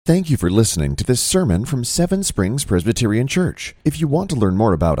Thank you for listening to this sermon from Seven Springs Presbyterian Church. If you want to learn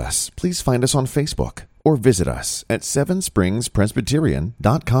more about us, please find us on Facebook or visit us at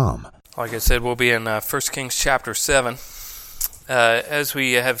sevenspringspresbyterian.com. Like I said, we'll be in 1 Kings chapter 7. As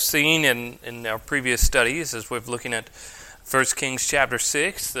we have seen in our previous studies, as we're looking at 1 Kings chapter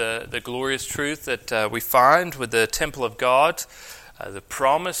 6, the glorious truth that we find with the temple of God, the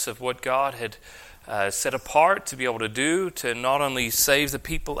promise of what God had set apart to be able to do, to not only save the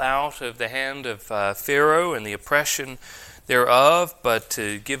people out of the hand of Pharaoh and the oppression thereof, but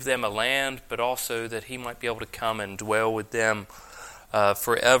to give them a land, but also that he might be able to come and dwell with them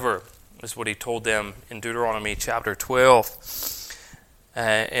forever, is what he told them in Deuteronomy chapter 12.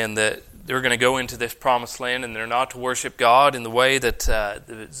 And that they're going to go into this promised land, and they're not to worship God in the way that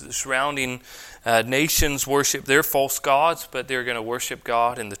the surrounding nations worship their false gods, but they're going to worship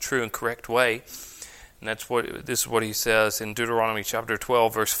God in the true and correct way. And this is what he says in Deuteronomy chapter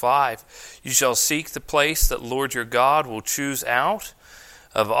 12, verse 5. You shall seek the place that Lord your God will choose out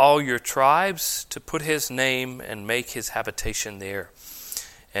of all your tribes to put his name and make his habitation there.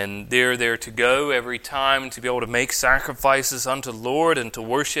 And they're there to go every time to be able to make sacrifices unto the Lord and to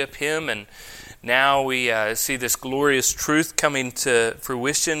worship him. And now we see this glorious truth coming to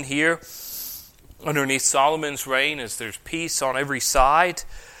fruition here underneath Solomon's reign, as there's peace on every side.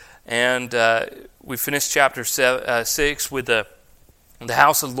 And we finished chapter 6 with the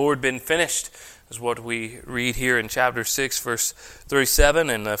house of the Lord been finished, is what we read here in chapter 6, verse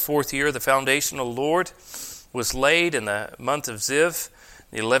 37. In the 4th year, the foundation of the Lord was laid in the month of Ziv,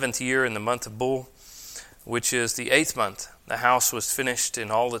 the 11th year in the month of Bul, which is the 8th month. The house was finished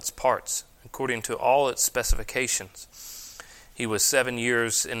in all its parts, according to all its specifications. He was 7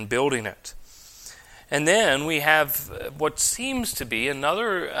 years in building it. And then we have what seems to be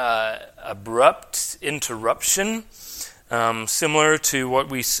another abrupt interruption, similar to what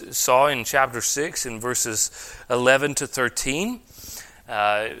we saw in chapter 6 in verses 11 to 13.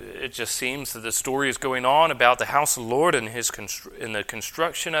 It just seems that the story is going on about the house of the Lord and the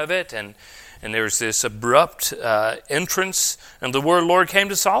construction of it, and there's this abrupt entrance. And the word of the Lord came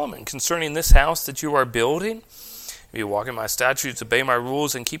to Solomon concerning this house that you are building. If you walk in my statutes, obey my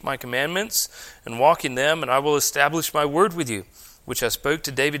rules, and keep my commandments, and walk in them, and I will establish my word with you, which I spoke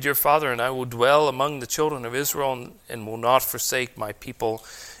to David your father, and I will dwell among the children of Israel, and will not forsake my people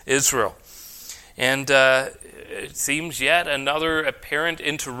Israel. And it seems yet another apparent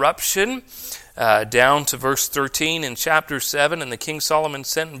interruption down to verse 13 in chapter 7. And the king Solomon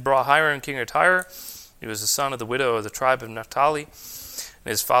sent and brought Hiram, king of Tyre. He was the son of the widow of the tribe of Naphtali. And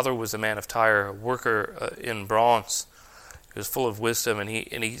his father was a man of Tyre, a worker in bronze. He was full of wisdom, and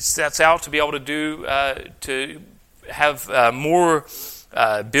he sets out to be able to do to have more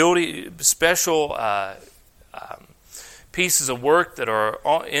building special pieces of work that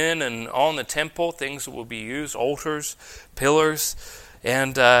are in and on the temple, things that will be used, altars, pillars,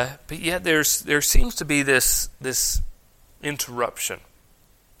 and but yet there seems to be this interruption.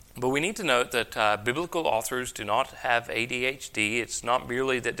 But we need to note that biblical authors do not have ADHD. It's not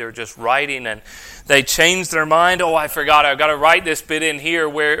merely that they're just writing and they change their mind. Oh, I forgot, I've got to write this bit in here.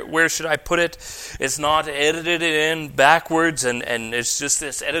 Where should I put it? It's not edited in backwards, and it's just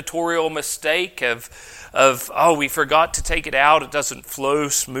this editorial mistake of we forgot to take it out. It doesn't flow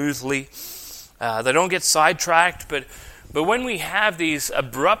smoothly. They don't get sidetracked, but when we have these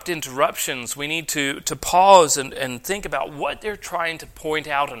abrupt interruptions, we need to pause and think about what they're trying to point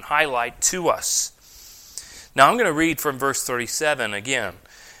out and highlight to us. Now I'm going to read from verse 37 again,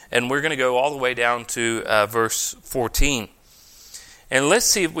 and we're going to go all the way down to verse 14. And let's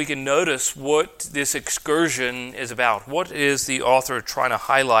see if we can notice what this excursion is about. What is the author trying to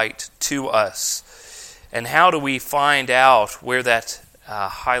highlight to us? And how do we find out where that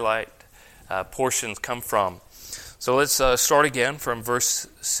highlight portions come from? So let's start again from verse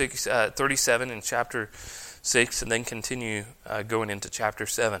 37 in chapter 6, and then continue going into chapter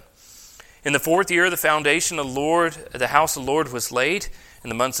 7. In the 4th year, the foundation of the house of the Lord was laid in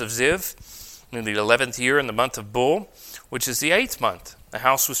the months of Ziv. In the 11th year, in the month of Bul, which is the 8th month, the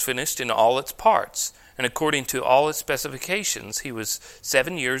house was finished in all its parts, and according to all its specifications, he was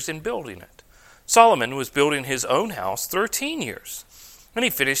 7 years in building it. Solomon was building his own house 13 years, and he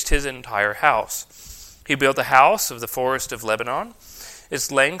finished his entire house. He built the house of the forest of Lebanon.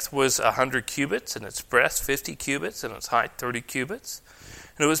 Its length was 100 cubits, and its breadth 50 cubits, and its height 30 cubits.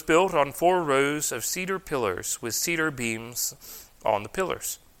 And it was built on 4 rows of cedar pillars, with cedar beams on the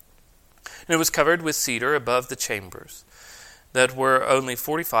pillars. And it was covered with cedar above the chambers, that were only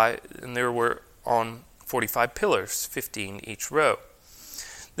 45, and there were on 45 pillars, 15 each row.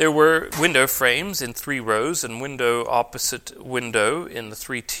 There were window frames in 3 rows and window opposite window in the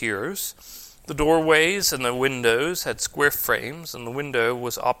 3 tiers. The doorways and the windows had square frames, and the window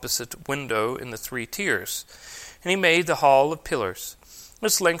was opposite window in the 3 tiers. And he made the hall of pillars.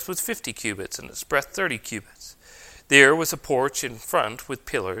 Its length was 50 cubits, and its breadth 30 cubits. There was a porch in front with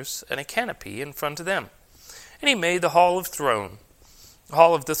pillars, and a canopy in front of them. And he made the hall of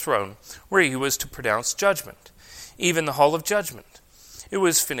the throne, where he was to pronounce judgment, even the hall of judgment. It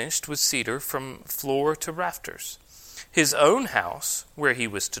was finished with cedar from floor to rafters. His own house, where he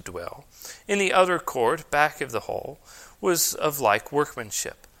was to dwell, in the other court back of the hall, was of like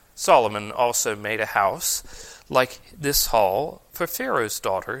workmanship. Solomon also made a house like this hall for Pharaoh's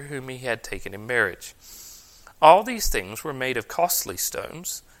daughter, whom he had taken in marriage. All these things were made of costly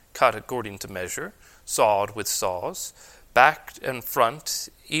stones, cut according to measure, sawed with saws, back and front,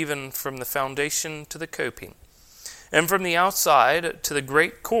 even from the foundation to the coping. And from the outside to the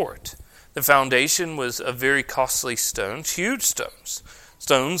great court, the foundation was of very costly stones, huge stones,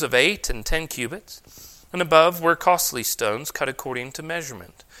 stones of 8 and 10 cubits, and above were costly stones cut according to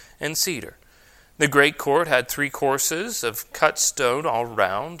measurement, and cedar. The great court had 3 courses of cut stone all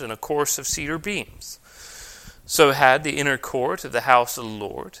round, and a course of cedar beams. So had the inner court of the house of the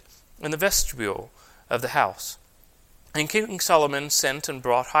Lord, and the vestibule of the house. And King Solomon sent and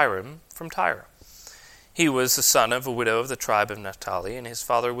brought Hiram from Tyre. He was the son of a widow of the tribe of Naphtali, and his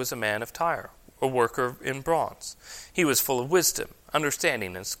father was a man of Tyre, a worker in bronze. He was full of wisdom,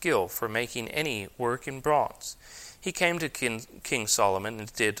 understanding, and skill for making any work in bronze. He came to King Solomon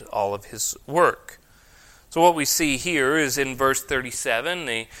and did all of his work. So what we see here is in verse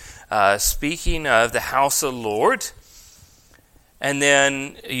 37, speaking of the house of the Lord. And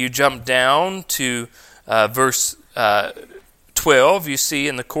then you jump down to verse 12, you see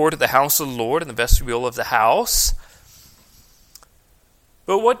in the court of the house of the Lord, in the vestibule of the house.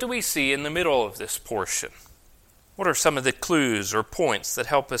 But what do we see in the middle of this portion? What are some of the clues or points that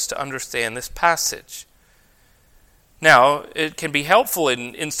help us to understand this passage? Now, it can be helpful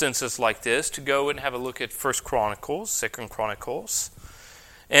in instances like this to go and have a look at 1 Chronicles, 2 Chronicles,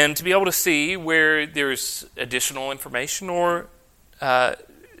 and to be able to see where there's additional information or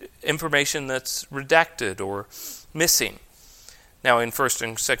information that's redacted or missing. Now, in 1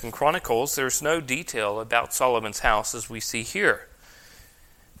 and 2 Chronicles, there's no detail about Solomon's house as we see here.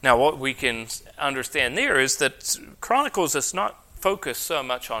 Now, what we can understand there is that Chronicles does not focus so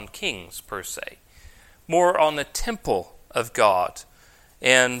much on kings, per se, more on the temple of God,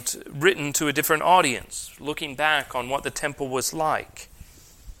 and written to a different audience, looking back on what the temple was like.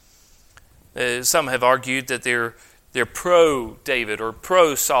 Some have argued that they're pro-David or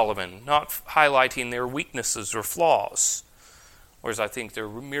pro-Solomon, not highlighting their weaknesses or flaws. Whereas I think they're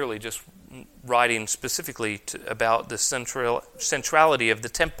merely just writing specifically about the centrality of the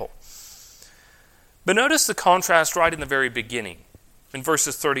temple. But notice the contrast right in the very beginning, in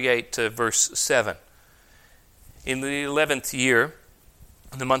verses 38 to verse 7. In the 11th year,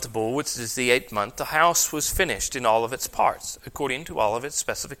 in the month of Bul, which is the 8th month, the house was finished in all of its parts, according to all of its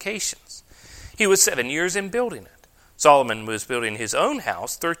specifications. He was 7 years in building it. Solomon was building his own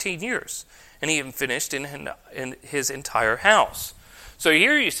house 13 years, and he even finished in his entire house. So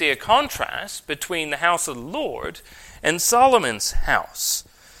here you see a contrast between the house of the Lord and Solomon's house.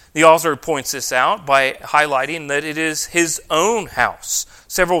 The author points this out by highlighting that it is his own house.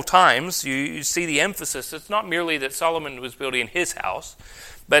 Several times you see the emphasis. It's not merely that Solomon was building his house,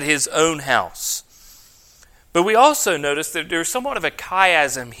 but his own house. But we also notice that there's somewhat of a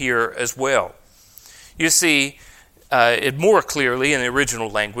chiasm here as well. You see it more clearly in the original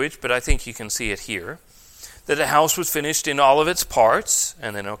language, but I think you can see it here, that the house was finished in all of its parts,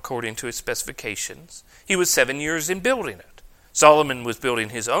 and then according to its specifications. He was 7 years in building it. Solomon was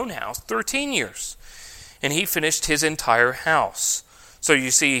building his own house 13 years, and he finished his entire house. So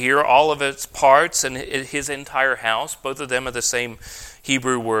you see here all of its parts and his entire house, both of them are the same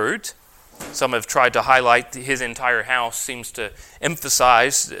Hebrew word. Some have tried to highlight his entire house seems to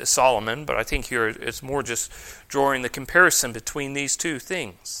emphasize Solomon, but I think here it's more just drawing the comparison between these two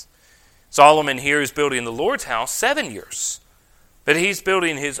things. Solomon here is building the Lord's house 7 years, but he's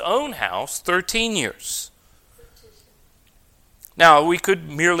building his own house 13 years. Now, we could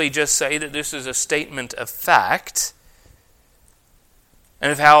merely just say that this is a statement of fact,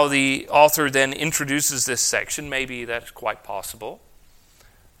 and of how the author then introduces this section. Maybe that's quite possible.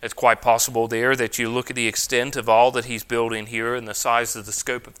 It's quite possible there that you look at the extent of all that he's building here and the size of the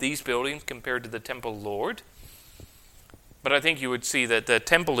scope of these buildings compared to the temple of the Lord. But I think you would see that the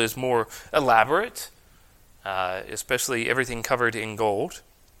temple is more elaborate, especially everything covered in gold.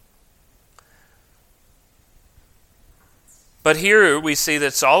 But here we see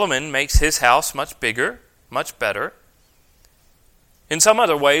that Solomon makes his house much bigger, much better. In some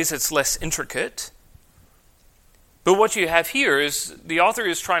other ways, it's less intricate. But what you have here is the author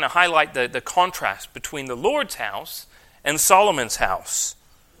is trying to highlight the contrast between the Lord's house and Solomon's house.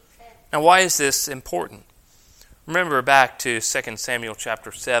 Now, why is this important? Remember back to 2 Samuel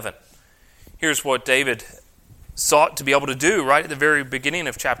chapter 7. Here's what David sought to be able to do right at the very beginning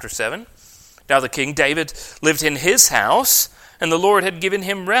of chapter 7. Now the king David lived in his house, and the Lord had given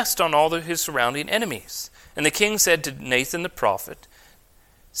him rest on all of his surrounding enemies. And the king said to Nathan the prophet,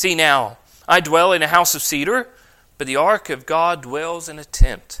 "See now, I dwell in a house of cedar, but the ark of God dwells in a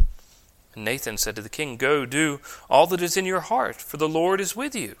tent." And Nathan said to the king, "Go, do all that is in your heart, for the Lord is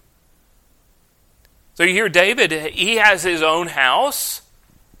with you." So you hear David, he has his own house,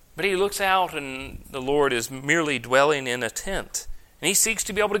 but he looks out and the Lord is merely dwelling in a tent. And he seeks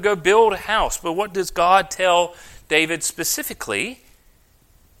to be able to go build a house. But what does God tell David specifically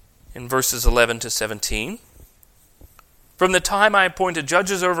in verses 11 to 17? "From the time I appointed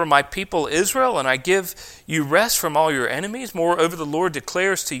judges over my people Israel, and I give you rest from all your enemies, moreover the Lord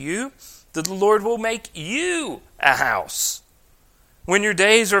declares to you that the Lord will make you a house. When your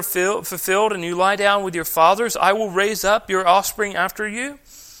days are fulfilled and you lie down with your fathers, I will raise up your offspring after you,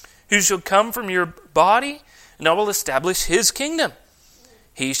 who shall come from your body, and I will establish his kingdom.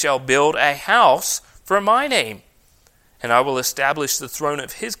 He shall build a house for my name, and I will establish the throne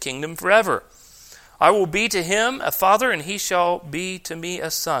of his kingdom forever. I will be to him a father, and he shall be to me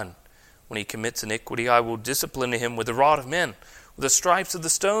a son. When he commits iniquity, I will discipline him with the rod of men, with the stripes of the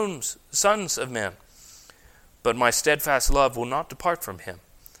sons of men. But my steadfast love will not depart from him,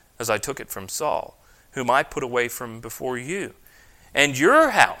 as I took it from Saul, whom I put away from before you. And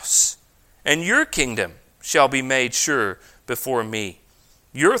your house and your kingdom shall be made sure before me.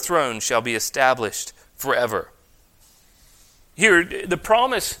 Your throne shall be established forever." Here, the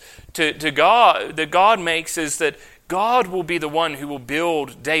promise to God that God makes is that God will be the one who will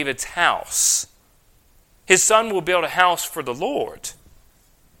build David's house. His son will build a house for the Lord,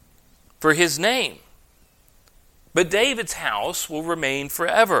 for his name. But David's house will remain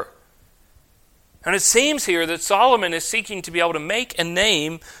forever. And it seems here that Solomon is seeking to be able to make a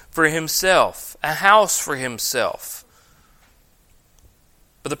name for himself, a house for himself.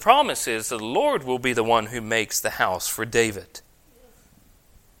 But the promise is that the Lord will be the one who makes the house for David.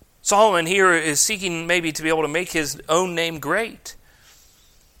 Solomon here is seeking maybe to be able to make his own name great,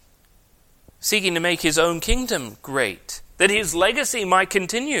 seeking to make his own kingdom great, that his legacy might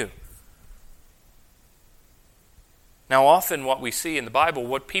continue. Now, often what we see in the Bible,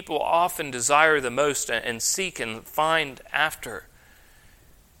 what people often desire the most and seek and find after,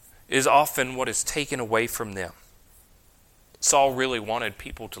 is often what is taken away from them. Saul really wanted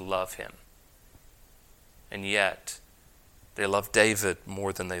people to love him, and yet they loved David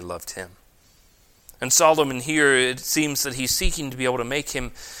more than they loved him. And Solomon here, it seems that he's seeking to be able to make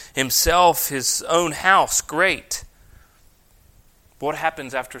himself, his own house, great. What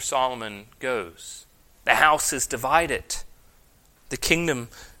happens after Solomon goes? The house is divided. The kingdom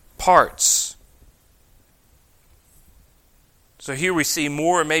parts. So here we see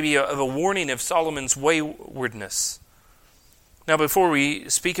more maybe of a warning of Solomon's waywardness. Now, before we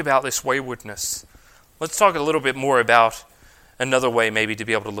speak about this waywardness, let's talk a little bit more about another way maybe to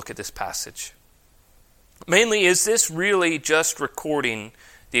be able to look at this passage. Mainly, is this really just recording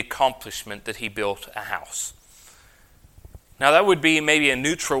the accomplishment that he built a house? Now, that would be maybe a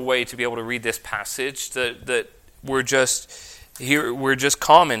neutral way to be able to read this passage, that we're just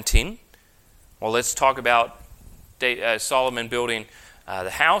commenting. Well, let's talk about Solomon building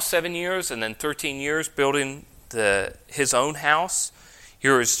the house 7 years, and then 13 years building his own house.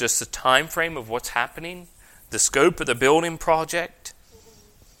 Here is just the time frame of what's happening, the scope of the building project.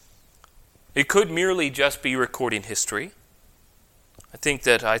 It could merely just be recording history. I think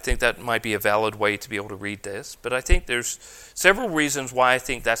that might be a valid way to be able to read this, but I think there's several reasons why I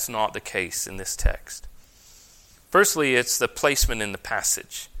think that's not the case in this text. Firstly, it's the placement in the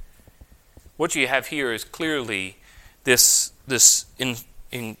passage. What you have here is clearly this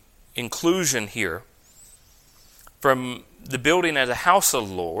inclusion here from the building as a house of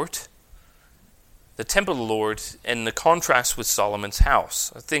the Lord, the temple of the Lord, and the contrast with Solomon's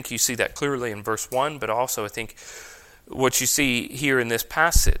house. I think you see that clearly in verse 1, but also I think what you see here in this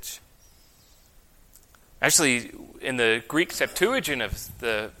passage. Actually, in the Greek Septuagint of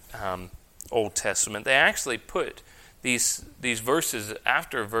the Old Testament, they actually put these verses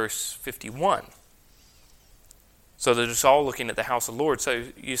after verse 51. So that it's all looking at the house of the Lord. So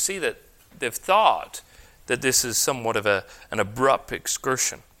you see that they've thought that this is somewhat of an abrupt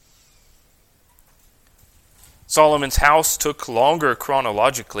excursion. Solomon's house took longer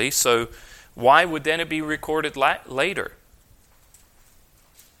chronologically, so why would then it be recorded later?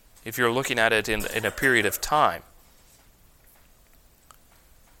 If you're looking at it in a period of time.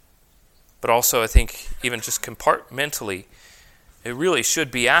 But also, I think, even just compartmentally, it really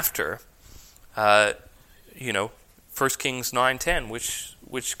should be after, 1 Kings 9:10,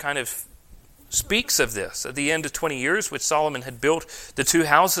 which kind of speaks of this. At the end of 20 years, which Solomon had built the two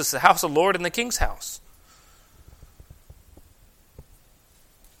houses, the house of the Lord and the king's house.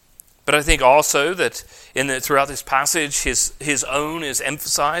 But I think also that throughout this passage, his own is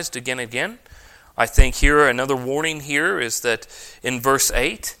emphasized again and again. I think here, another warning here is that in verse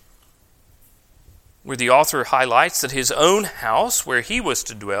 8, where the author highlights that his own house, where he was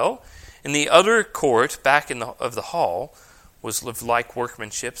to dwell, in the other court back of the hall, was of like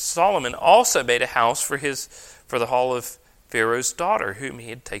workmanship. Solomon also made a house for the hall of Pharaoh's daughter, whom he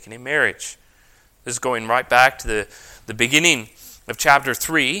had taken in marriage. This is going right back to the beginning of chapter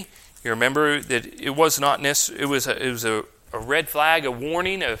 3. You remember that it was not necessary. It was a red flag, a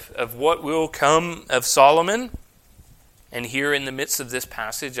warning of what will come of Solomon. And here in the midst of this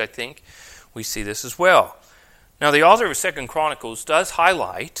passage, I think we see this as well. Now, the author of 2 Chronicles does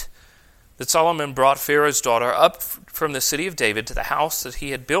highlight that Solomon brought Pharaoh's daughter up from the city of David to the house that he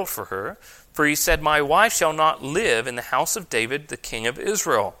had built for her. For he said, "My wife shall not live in the house of David, the king of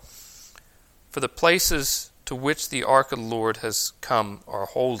Israel. For the places to which the ark of the Lord has come are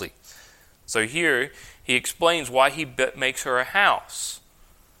holy." So here he explains why he makes her a house.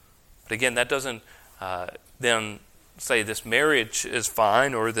 But again, that doesn't then say this marriage is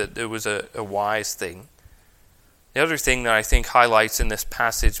fine or that it was a wise thing. The other thing that I think highlights in this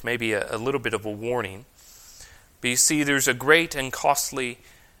passage maybe a little bit of a warning. But you see, there's a great and costly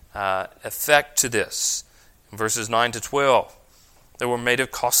effect to this. In verses 9 to 12, they were made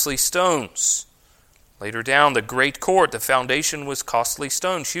of costly stones. Later down, the great court, the foundation was costly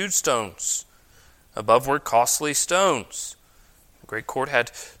stones, huge stones. Above were costly stones. The great court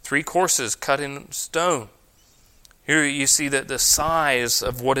had 3 courses cut in stone. Here you see the size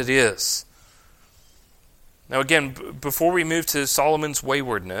of what it is. Now again, before we move to Solomon's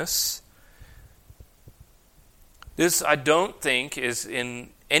waywardness, this I don't think is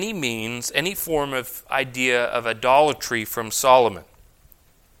in any means any form of idea of idolatry from Solomon.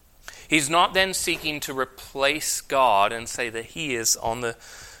 He's not then seeking to replace God and say that he is in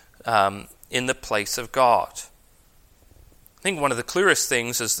the place of God. I think one of the clearest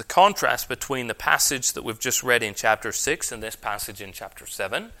things is the contrast between the passage that we've just read in chapter 6 and this passage in chapter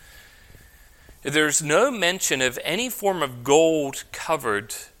 7. There's no mention of any form of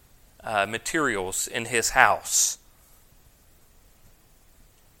gold-covered materials in his house.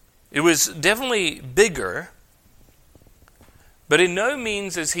 It was definitely bigger, but in no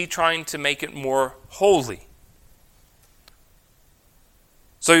means is he trying to make it more holy.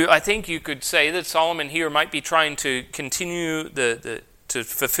 So I think you could say that Solomon here might be trying to continue to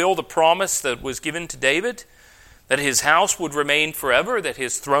fulfill the promise that was given to David, that his house would remain forever, that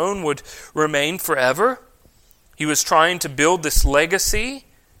his throne would remain forever. He was trying to build this legacy.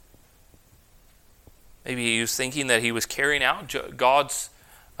 Maybe he was thinking that he was carrying out God's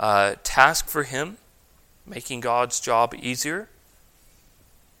task for him, making God's job easier.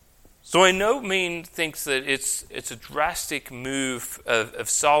 So I no means thinks that it's a drastic move of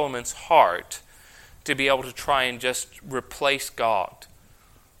Solomon's heart to be able to try and just replace God.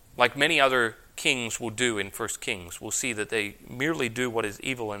 Like many other kings will do in 1 Kings. We'll see that they merely do what is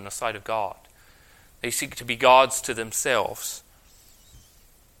evil in the sight of God. They seek to be gods to themselves.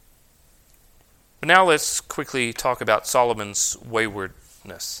 But now let's quickly talk about Solomon's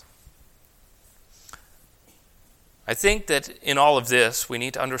waywardness. I think that in all of this, we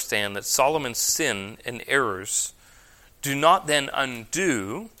need to understand that Solomon's sin and errors do not then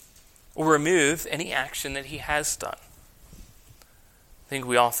undo or remove any action that he has done. I think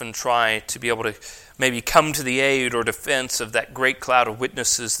we often try to be able to maybe come to the aid or defense of that great cloud of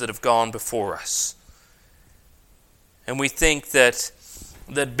witnesses that have gone before us. And we think that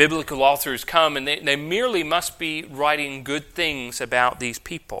biblical authors come and they merely must be writing good things about these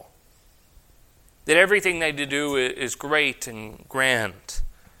people. That everything they do is great and grand.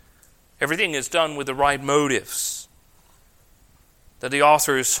 Everything is done with the right motives. That the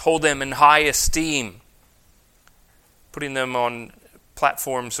authors hold them in high esteem, putting them on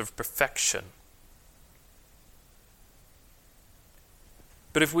platforms of perfection.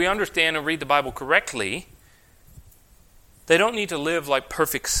 But if we understand and read the Bible correctly, they don't need to live like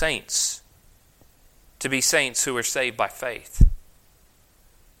perfect saints to be saints who are saved by faith.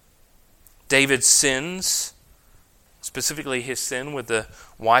 David's sins, specifically his sin with the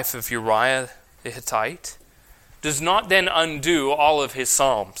wife of Uriah the Hittite, does not then undo all of his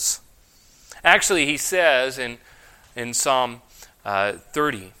psalms. Actually, he says in Psalm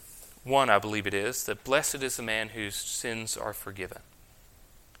 31, I believe it is, that blessed is the man whose sins are forgiven.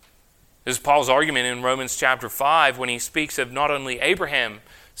 This is Paul's argument in Romans chapter 5 when he speaks of not only Abraham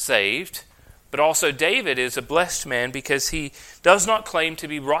saved, but also David is a blessed man because he does not claim to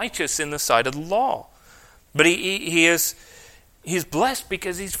be righteous in the sight of the law. But he's blessed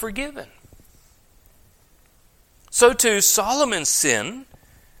because he's forgiven. So too, Solomon's sin.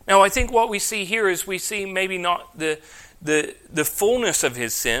 Now I think what we see here is we see maybe not the fullness of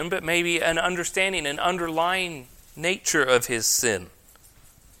his sin, but maybe an understanding, an underlying nature of his sin.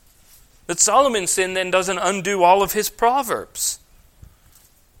 That Solomon's sin then doesn't undo all of his Proverbs.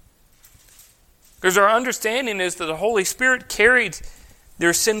 Because our understanding is that the Holy Spirit carried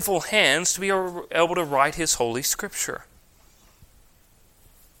their sinful hands to be able to write His Holy Scripture.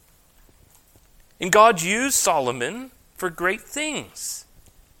 And God used Solomon for great things,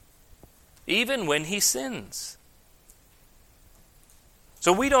 even when he sins.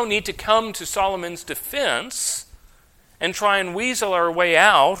 So we don't need to come to Solomon's defense and try and weasel our way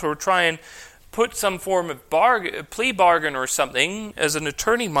out or try and put some form of plea bargain or something, as an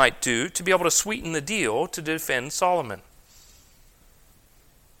attorney might do, to be able to sweeten the deal to defend Solomon.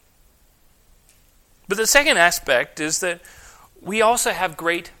 But the second aspect is that we also have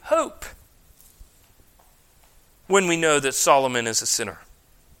great hope when we know that Solomon is a sinner.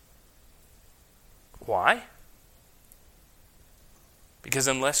 Why? Because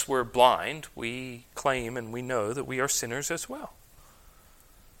unless we're blind, we claim and we know that we are sinners as well.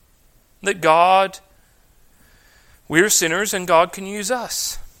 That we're sinners and God can use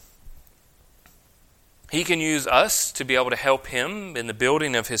us. He can use us to be able to help Him in the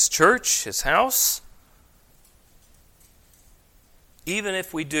building of His church, His house. Even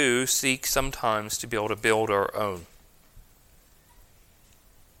if we do seek sometimes to be able to build our own.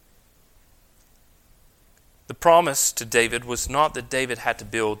 The promise to David was not that David had to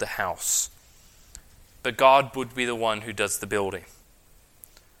build the house, but God would be the one who does the building.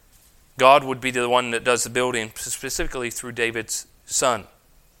 God would be the one that does the building, specifically through David's son.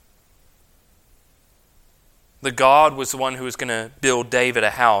 That God was the one who was going to build David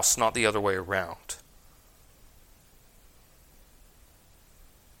a house, not the other way around.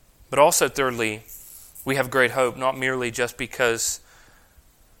 But also, thirdly, we have great hope, not merely just because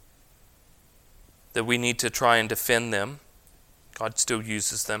that we need to try and defend them. God still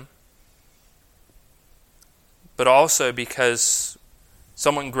uses them. But also because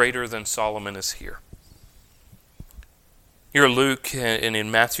someone greater than Solomon is here. Here Luke and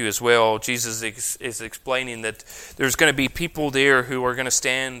in Matthew as well, Jesus is explaining that there's going to be people there who are going to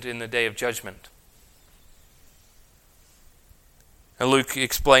stand in the day of judgment. And Luke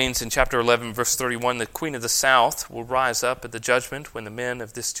explains in chapter 11, verse 31, the Queen of the South will rise up at the judgment when the men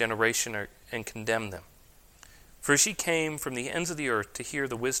of this generation are and condemn them. For she came from the ends of the earth to hear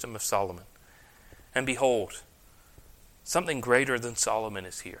the wisdom of Solomon. And behold, something greater than Solomon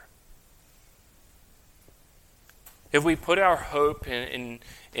is here. If we put our hope in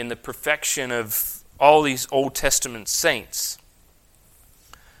the perfection of all these Old Testament saints,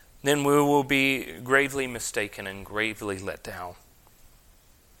 then we will be gravely mistaken and gravely let down.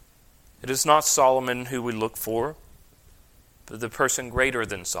 It is not Solomon who we look for, but the person greater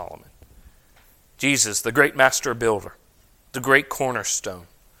than Solomon. Jesus, the great master builder, the great cornerstone.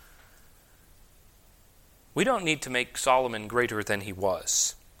 We don't need to make Solomon greater than he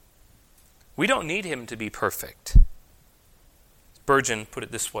was. We don't need him to be perfect. Spurgeon put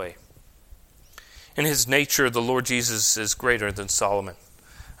it this way. In his nature, the Lord Jesus is greater than Solomon.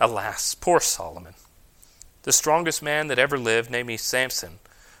 Alas, poor Solomon. The strongest man that ever lived, namely Samson,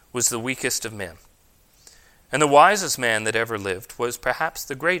 was the weakest of men. And the wisest man that ever lived was perhaps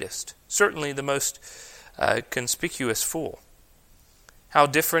the greatest, certainly the most conspicuous fool. How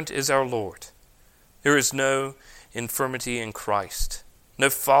different is our Lord. There is no infirmity in Christ, no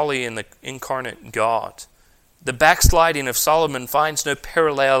folly in the incarnate God. The backsliding of Solomon finds no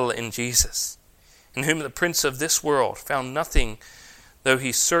parallel in Jesus, in whom the prince of this world found nothing, though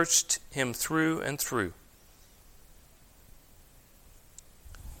he searched him through and through.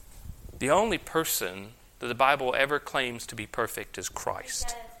 The only person that the Bible ever claims to be perfect is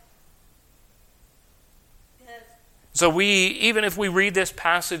Christ. So even if we read this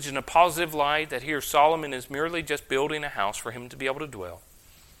passage in a positive light, that here Solomon is merely just building a house for him to be able to dwell,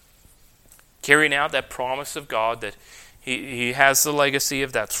 carrying out that promise of God that he has the legacy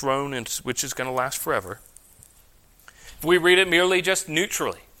of that throne which is going to last forever. If we read it merely just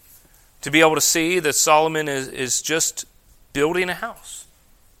neutrally, to be able to see that Solomon is just building a house,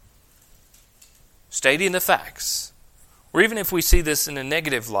 stating the facts, or even if we see this in a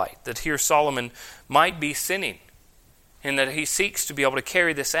negative light, that here Solomon might be sinning, and that he seeks to be able to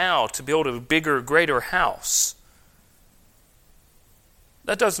carry this out, to build a bigger, greater house,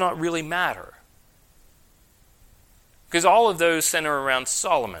 that does not really matter. Because all of those center around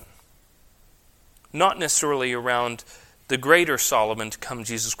Solomon, not necessarily around the greater Solomon to come,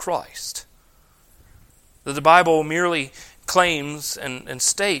 Jesus Christ. That the Bible merely claims and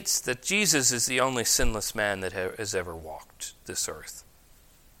states that Jesus is the only sinless man that has ever walked this earth.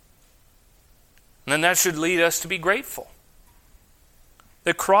 And then that should lead us to be grateful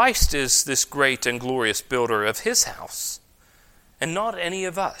that Christ is this great and glorious builder of his house, and not any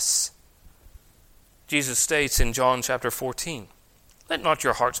of us. Jesus states in John chapter 14, "Let not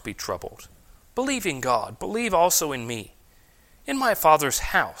your hearts be troubled. Believe in God. Believe also in me. In my Father's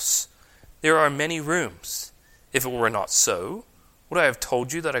house there are many rooms. If it were not so, would I have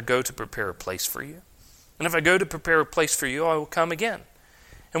told you that I go to prepare a place for you? And if I go to prepare a place for you, I will come again,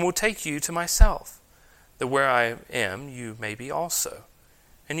 and will take you to myself, that where I am you may be also,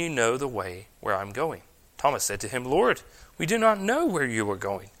 and you know the way where I am going." Thomas said to him, "Lord, we do not know where you are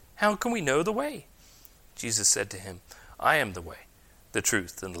going. How can we know the way?" Jesus said to him, "I am the way, the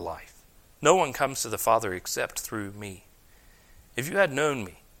truth, and the life. No one comes to the Father except through me. If you had known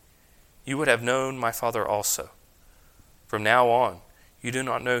me, you would have known my Father also. From now on, you do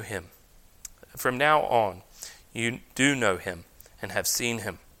not know him. From now on, you do know him and have seen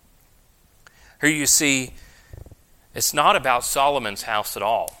him." Here you see, it's not about Solomon's house at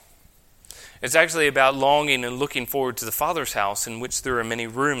all. It's actually about longing and looking forward to the Father's house, in which there are many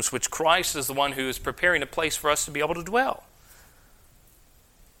rooms, which Christ is the one who is preparing a place for us to be able to dwell.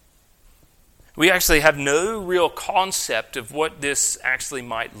 We actually have no real concept of what this actually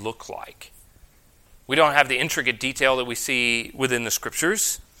might look like. We don't have the intricate detail that we see within the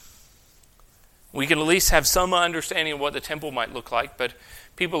Scriptures. We can at least have some understanding of what the temple might look like, but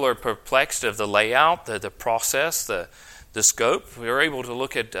people are perplexed of the layout, the process, the scope. We are able to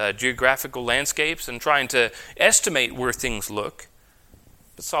look at geographical landscapes and trying to estimate where things look.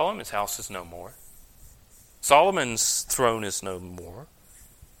 But Solomon's house is no more. Solomon's throne is no more.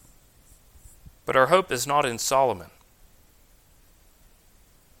 But our hope is not in Solomon.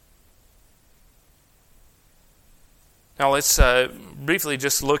 Now let's briefly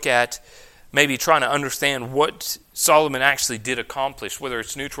just look at maybe trying to understand what Solomon actually did accomplish, whether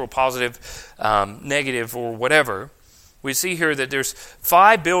it's neutral, positive, negative, or whatever. We see here that there's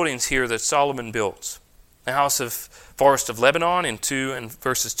 5 buildings here that Solomon builds. The house of Forest of Lebanon in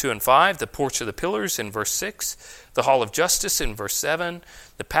verses 2 and 5, the Porch of the Pillars in verse 6, the Hall of Justice in verse 7,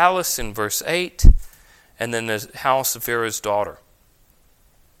 the Palace in verse 8, and then the house of Pharaoh's daughter.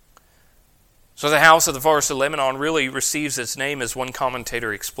 So the house of the Forest of Lebanon really receives its name, as one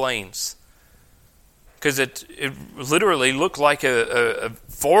commentator explains, because it literally looked like a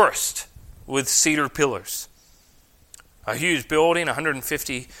forest with cedar pillars. A huge building,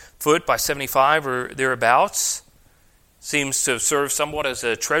 150 foot by 75 or thereabouts. Seems to serve somewhat as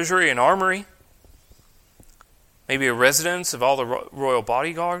a treasury and armory. Maybe a residence of all the royal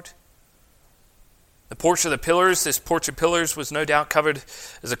bodyguard. The Porch of the Pillars, this Porch of Pillars was no doubt covered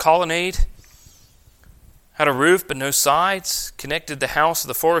as a colonnade. Had a roof but no sides. Connected the house of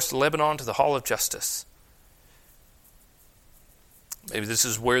the Forest of Lebanon to the Hall of Justice. Maybe this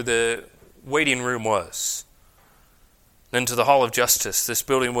is where the waiting room was. Then to the Hall of Justice. This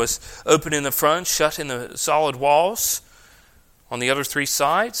building was open in the front, shut in the solid walls. On the other 3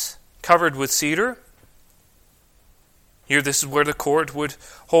 sides, covered with cedar. Here, this is where the court would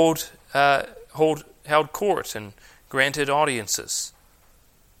held court and granted audiences.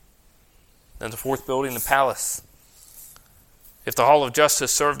 Then the 4th building, the Palace. If the Hall of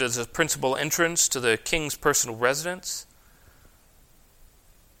Justice served as a principal entrance to the king's personal residence,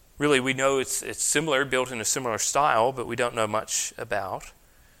 really, we know it's similar, built in a similar style, but we don't know much about.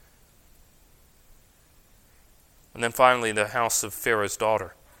 And then finally, the house of Pharaoh's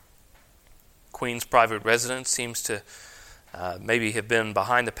daughter. Queen's private residence seems to maybe have been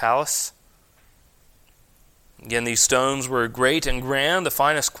behind the palace. Again, these stones were great and grand, the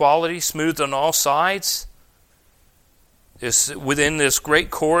finest quality, smoothed on all sides. Within this great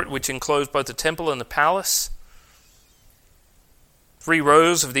court, which enclosed both the temple and the palace, 3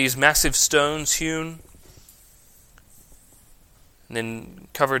 rows of these massive stones hewn and then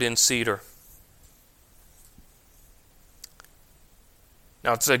covered in cedar.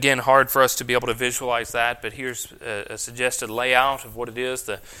 Now, it's again hard for us to be able to visualize that, but here's a suggested layout of what it is.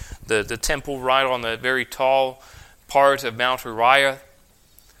 The temple right on the very tall part of Mount Uriah,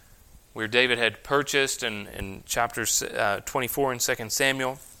 where David had purchased in chapters 24 in 2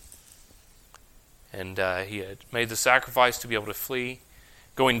 Samuel. And he had made the sacrifice to be able to flee.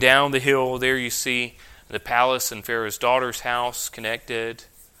 Going down the hill, there you see the palace and Pharaoh's daughter's house connected.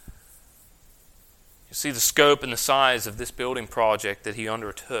 You see the scope and the size of this building project that he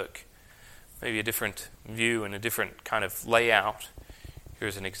undertook. Maybe a different view and a different kind of layout.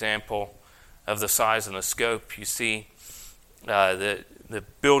 Here's an example of the size and the scope. You see the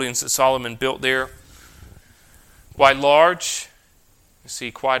buildings that Solomon built there, quite large. You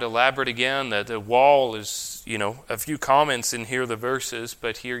see quite elaborate again. The wall is, a few comments in here, the verses,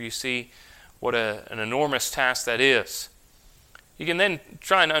 but here you see what an enormous task that is. You can then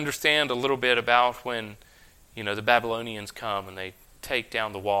try and understand a little bit about when, the Babylonians come and they take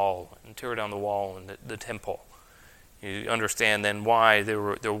down the wall and tear down the wall and the temple. You understand then why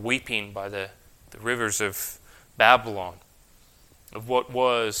they're weeping by the rivers of Babylon, of what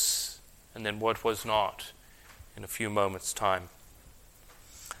was and then what was not in a few moments' time.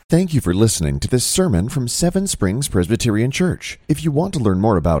 Thank you for listening to this sermon from Seven Springs Presbyterian Church. If you want to learn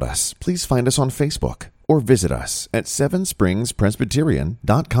more about us, please find us on Facebook or visit us at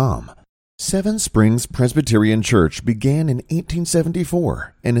sevenspringspresbyterian.com. Seven Springs Presbyterian Church began in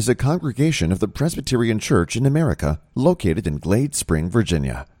 1874 and is a congregation of the Presbyterian Church in America located in Glade Spring,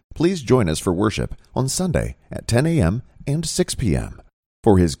 Virginia. Please join us for worship on Sunday at 10 a.m. and 6 p.m.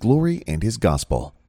 For His glory and His gospel.